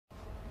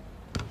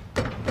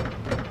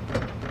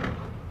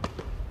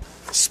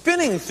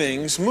Spinning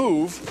things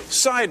move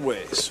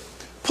sideways.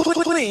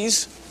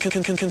 Please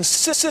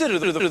consider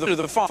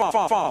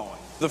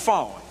the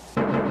following.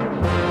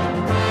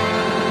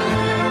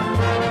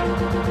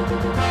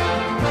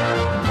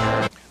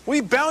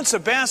 We bounce a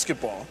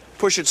basketball,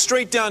 push it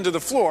straight down to the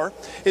floor.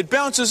 It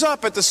bounces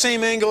up at the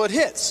same angle it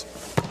hits.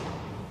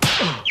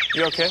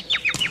 You okay?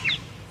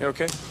 You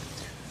okay?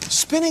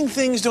 Spinning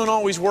things don't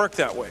always work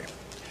that way.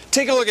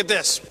 Take a look at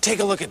this. Take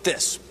a look at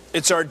this.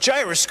 It's our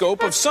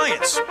gyroscope of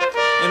science.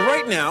 And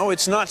right now,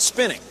 it's not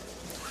spinning.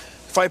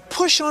 If I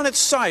push on it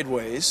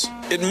sideways,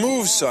 it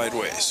moves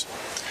sideways.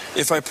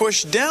 If I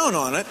push down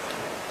on it,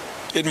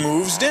 it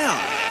moves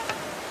down.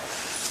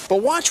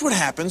 But watch what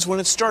happens when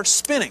it starts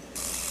spinning.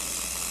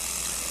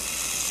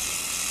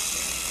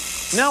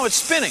 Now it's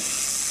spinning.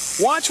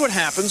 Watch what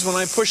happens when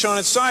I push on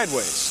it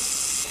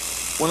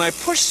sideways. When I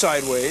push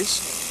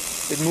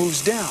sideways, it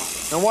moves down.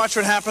 Now watch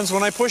what happens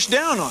when I push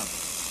down on it.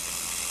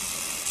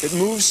 It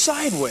moves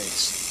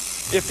sideways.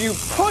 If you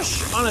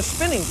push on a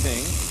spinning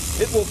thing,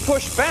 it will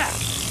push back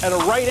at a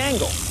right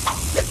angle.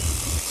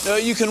 Now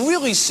you can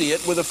really see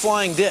it with a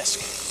flying disc.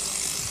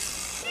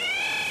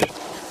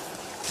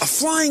 A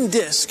flying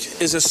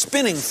disc is a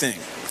spinning thing.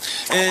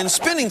 And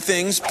spinning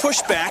things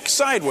push back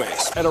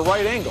sideways at a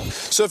right angle.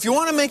 So if you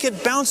want to make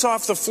it bounce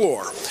off the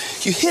floor,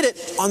 you hit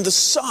it on the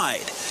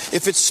side.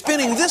 If it's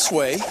spinning this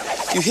way,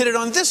 you hit it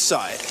on this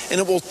side, and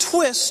it will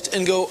twist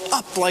and go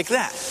up like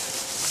that.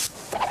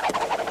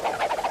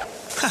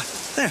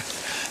 There.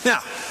 Now,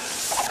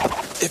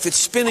 if it's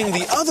spinning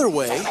the other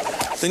way,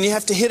 then you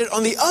have to hit it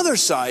on the other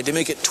side to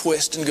make it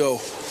twist and go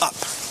up.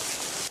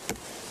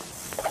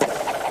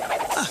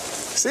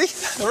 See?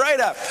 Right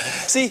up.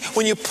 See,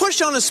 when you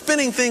push on a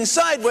spinning thing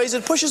sideways,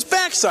 it pushes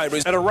back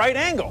sideways at a right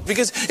angle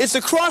because it's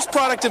the cross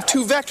product of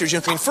two vectors.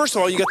 I mean, first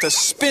of all, you got the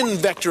spin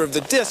vector of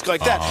the disc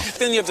like that.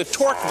 Then you have the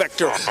torque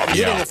vector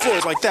hitting the floor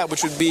like that,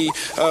 which would be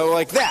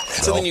like that.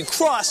 So then you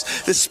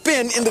cross the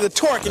spin into the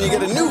torque and you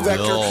get a new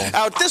vector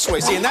out this way.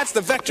 See, and that's the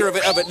vector of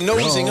it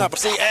nosing up.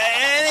 See,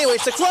 anyway,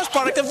 it's the cross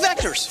product of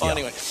vectors.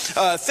 Anyway,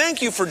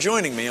 thank you for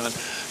joining me on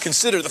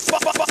Consider the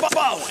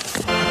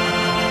Following.